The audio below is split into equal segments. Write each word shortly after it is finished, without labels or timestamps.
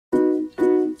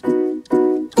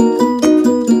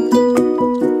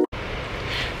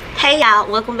Hey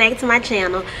y'all, welcome back to my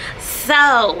channel.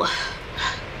 So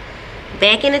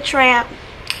back in the trap,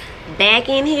 back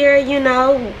in here, you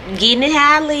know, getting it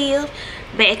how I live,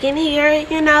 back in here,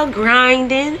 you know,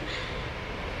 grinding,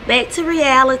 back to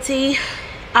reality,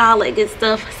 all that good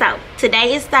stuff. So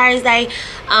today is Thursday,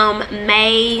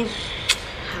 May,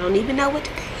 I don't even know what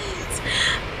today is.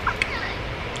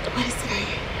 What is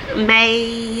today?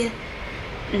 May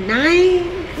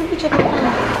 9th. Let me check my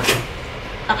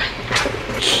phone. Okay.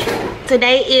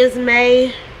 Today is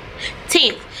May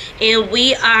 10th and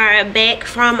we are back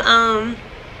from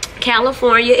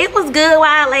California. It was good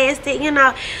while it lasted, you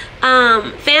know.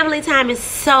 Family time is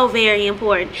so very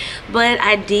important, but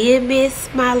I did miss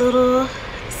my little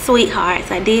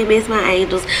sweethearts. I did miss my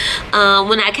angels.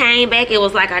 When I came back, it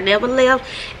was like I never left,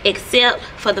 except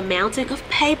for the mountain of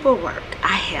paperwork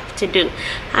I have to do.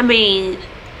 I mean,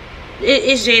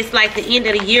 it's just like the end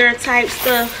of the year type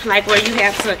stuff, like where you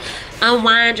have to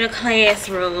unwind your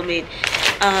classroom and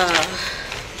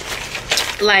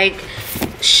like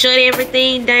shut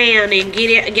everything down and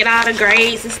get all the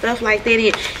grades and stuff like that.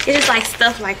 It's just like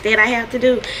stuff like that I have to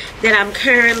do that I'm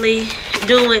currently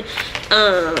doing.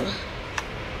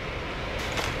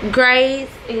 Grades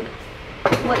and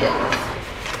what else?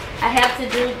 I have to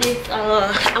do this.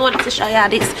 I wanted to show y'all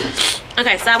this.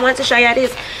 Okay, so I wanted to show y'all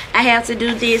this. I have to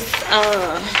do this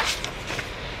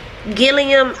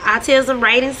Gilliam autism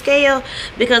rating scale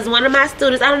because one of my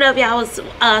students, I don't know if y'all was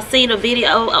seen a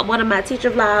video of one of my teacher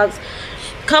vlogs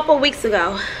a couple weeks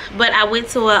ago, but I went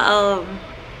to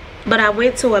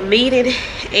a meeting,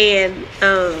 and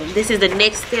this is the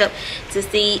next step to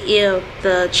see if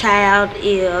the child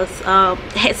is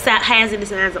has any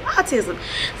signs of autism.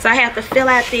 So I have to fill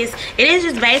out this. It is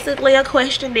just basically a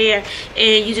questionnaire,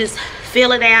 and you just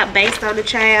fill it out based on the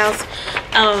child's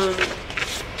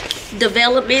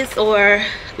developments or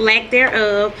lack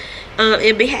thereof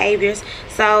in behaviors.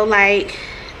 So like,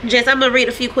 I'm gonna read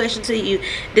a few questions to you.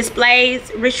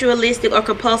 Displays ritualistic or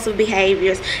compulsive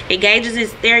behaviors. Engages in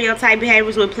stereotype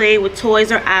behaviors when playing with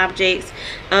toys or objects.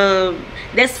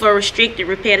 That's for restricted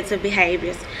repetitive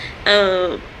behaviors.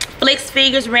 Flicks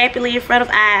fingers rapidly in front of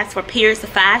eyes for periods of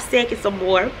 5 seconds or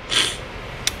more.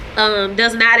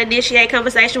 Does not initiate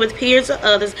conversation with peers or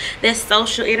others. That's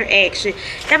social interaction.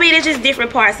 I mean, it's just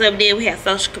different parts of them. We have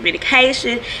social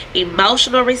communication,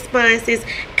 emotional responses,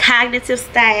 cognitive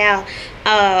style,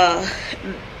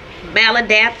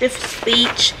 maladaptive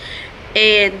speech,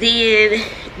 and then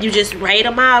you just rate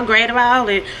them all, grade them all,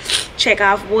 and check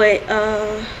off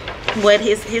what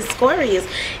his score is.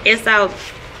 And so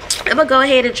I'm gonna go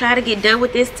ahead and try to get done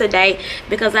with this today,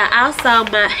 because I also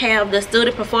might have the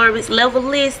student performance level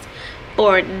list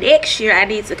for next year I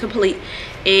need to complete,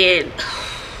 and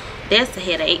that's a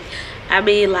headache. I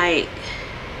mean, like,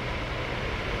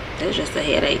 that's just a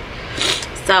headache.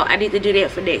 So I need to do that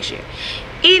for next year.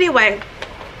 Anyway,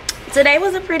 today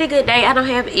was a pretty good day. I don't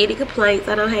have any complaints.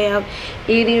 I don't have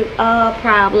any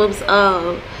problems.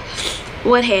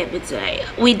 What happened today?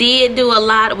 We did do a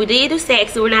lot. We did do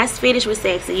sexy. We're not finished with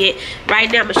sexy yet. Right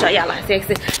now, I'm gonna show y'all like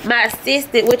sexy. My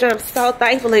assistant, which I'm so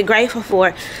thankful and grateful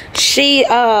for, she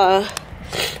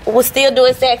was still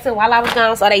doing sexy while I was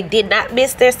gone, so they did not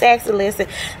miss their sexy lesson.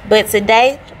 But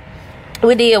today,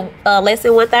 we did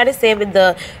lesson 137,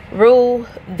 the rule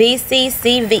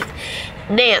VCCV.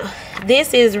 Now,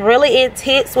 this is really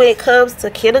intense when it comes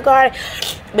to kindergarten,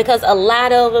 because a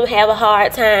lot of them have a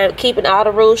hard time keeping all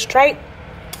the rules straight.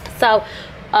 So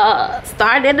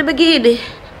starting at the beginning,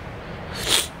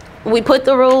 we put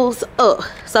the rules up.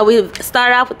 So we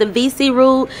started off with the VC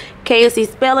rule,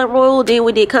 KNC spelling rule, then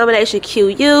we did combination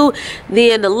QU,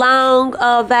 then the long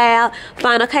vowel,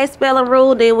 final case spelling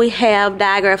rule, then we have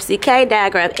digraph CK,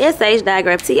 digraph SH,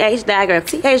 digraph TH, digraph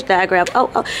TH, digraph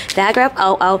OO, digraph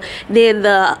OO, then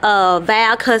the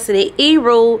vowel consonant E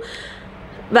rule,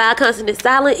 vowel consonant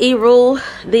silent E rule.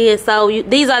 Then so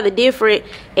these are the different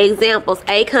examples: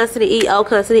 A consonant E, O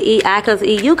consonant E, I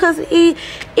consonant E, U consonant E,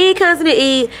 E consonant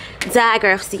E,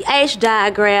 digraph CH,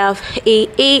 digraph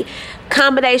EE,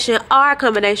 combination R,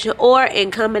 combination OR,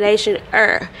 and combination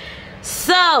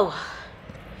So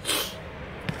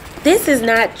this is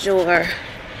not your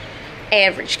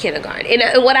average kindergarten,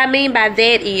 and what I mean by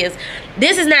that is,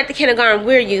 this is not the kindergarten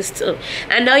we're used to.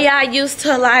 I know y'all used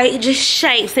to like just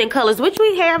shapes and colors, which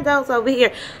we have those over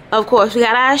here. Of course, we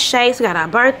got our shapes, we got our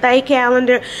birthday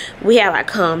calendar, we have our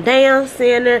calm down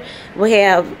center, we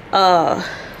have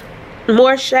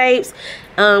more shapes,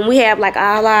 we have like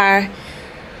all our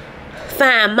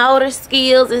fine motor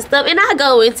skills and stuff. And I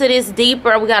go into this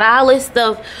deeper. We got all this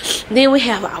stuff. Then we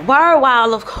have our word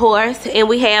wall, of course, and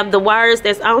we have the words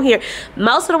that's on here.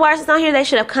 Most of the words that's on here, they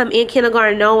should have come in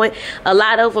kindergarten knowing. A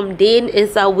lot of them didn't, and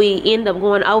so we end up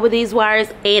going over these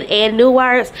words and add new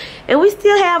words. And we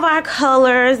still have our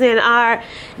colors and our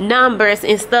numbers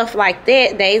and stuff like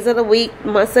that, days of the week,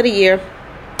 months of the year,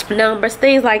 numbers,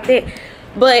 things like that.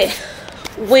 But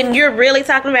when you're really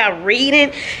talking about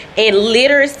reading and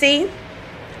literacy,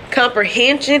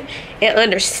 comprehension and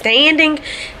understanding,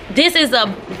 this is a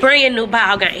brand new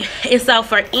ball game. And so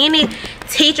for any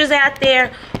teachers out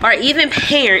there, or even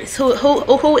parents,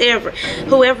 whoever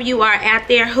you are out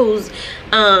there who's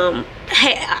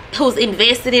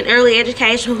invested in early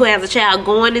education, who has a child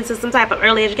going into some type of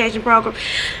early education program,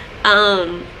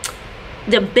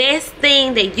 the best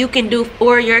thing that you can do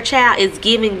for your child is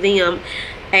giving them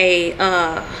a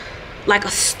like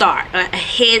a start, a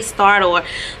head start,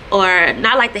 or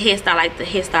not like the Head Start, like the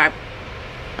Head Start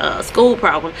school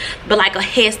program, but like a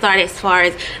head start as far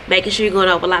as making sure you're going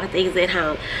over a lot of things at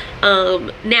home.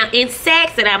 Now in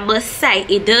Saxon, I must say,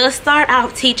 it does start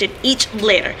off teaching each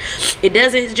letter. It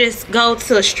doesn't just go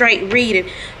to straight reading.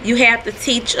 You have to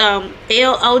teach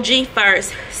L-O-G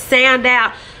first, sound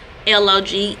out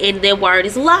L-O-G, and their word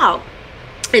is log.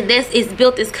 And this is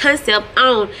built, this concept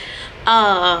on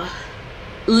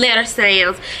letter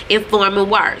sounds and forming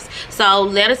words. So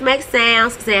letters make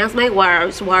sounds, sounds make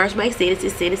words, words make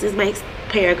sentences, sentences make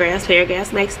paragraphs,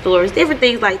 paragraphs make stories, different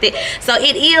things like that. So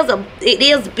it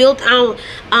is built on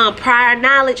prior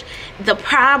knowledge. The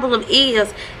problem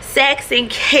is Saxon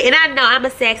and I know I'm a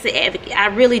Saxon advocate. I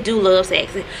really do love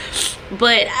Saxon,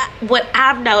 but what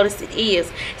I've noticed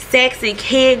is Saxon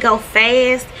can go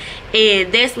fast,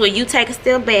 and that's when you take a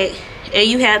step back and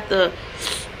you have to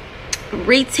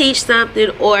reteach something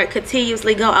or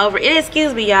continuously go over it.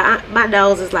 Excuse me, y'all, my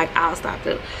nose is like all stopped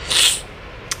up.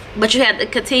 But you have to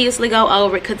continuously go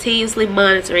over it, continuously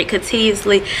monitor it,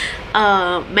 continuously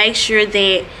make sure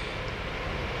that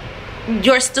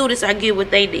your students are getting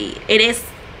what they need. And it's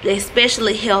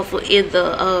especially helpful in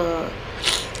the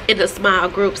small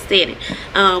group setting.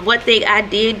 One thing I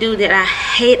did do that I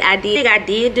hate, I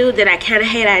kind of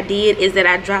hate I did, is that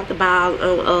I dropped the ball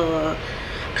on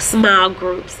small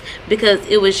groups, because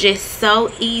it was just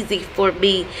so easy for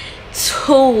me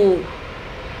to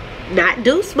not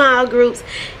do small groups,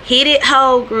 hit it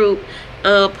whole group,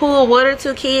 pull 1 or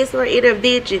 2 kids for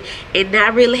intervention, and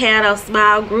not really have those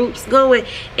small groups going.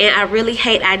 And I really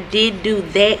hate I did do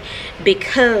that,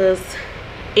 because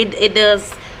it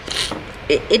does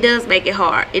make it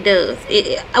hard. It does.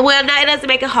 Well, no, it doesn't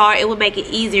make it hard. It would make it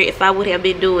easier if I would have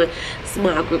been doing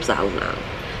small groups all along.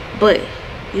 But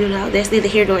you know, that's neither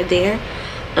here nor there.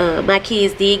 My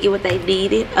kids did get what they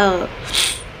needed.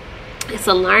 It's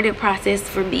a learning process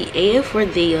for me and for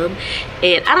them,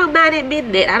 and I don't mind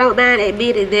admitting that. I don't mind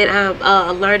admitting that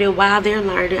I'm learning while they're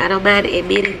learning. I don't mind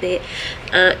admitting that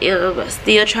I am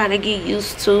still trying to get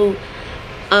used to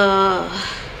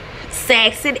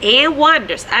Saxon and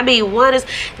Wonders. I mean, Wonders,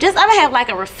 I'm gonna have like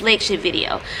a reflection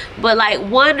video, but like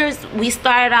Wonders, we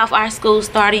started off, our school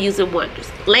started using Wonders.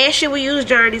 Last year we used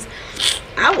Journeys.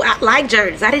 I like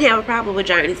Journeys. I didn't have a problem with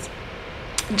Journeys.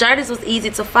 Journeys was easy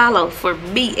to follow for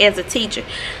me as a teacher.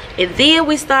 And then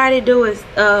we started doing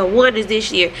Wonders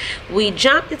this year. We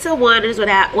jumped into Wonders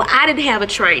without, well, I didn't have a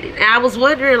training. And I was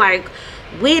wondering, like,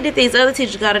 when did these other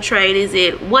teachers go to trainings?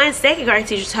 And one second grade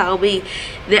teacher told me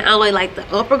that only like the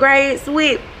upper grades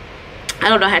went. I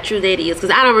don't know how true that is,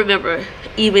 because I don't remember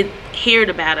even hearing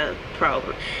about a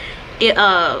program,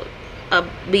 a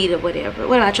meet or whatever.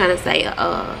 What am I trying to say?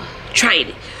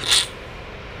 Training.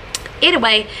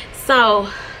 Anyway, so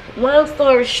long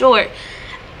story short,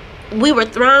 we were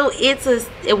thrown into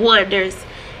Wonders,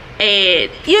 and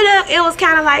you know, it was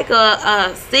kind of like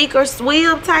a sink or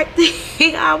swim type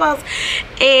thing almost.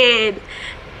 And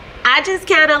I just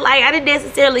kind of like, I didn't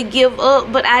necessarily give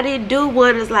up, but I didn't do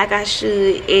Wonders like I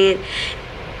should. And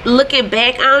looking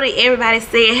back on it, everybody's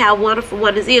saying how wonderful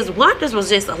Wonders is. Wonders was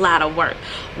just a lot of work.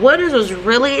 Wonders was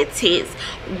really intense.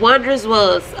 Wonders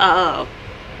was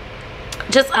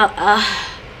just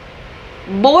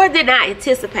more than I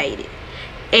anticipated.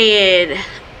 And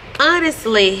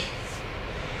honestly,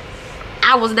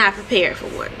 I was not prepared for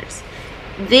Wonders.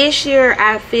 This year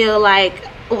I feel like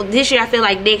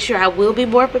next year I will be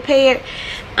more prepared.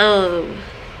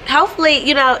 Hopefully,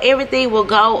 you know, everything will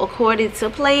go according to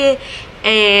plan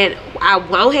and I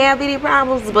won't have any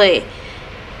problems. But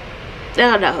I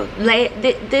don't know,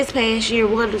 this past year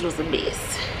Wonders was a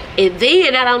mess. And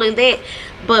then not only that,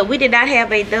 but we did not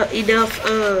have enough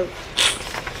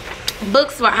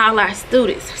books for all our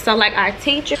students. So like our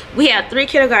teacher, we have 3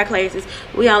 kindergarten classes.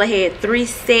 We only had 3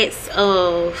 sets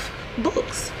of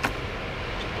books.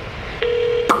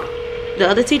 The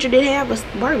other teacher didn't have a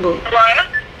workbook.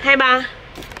 Hello? Hey, Ma.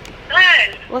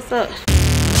 Hey. What's up?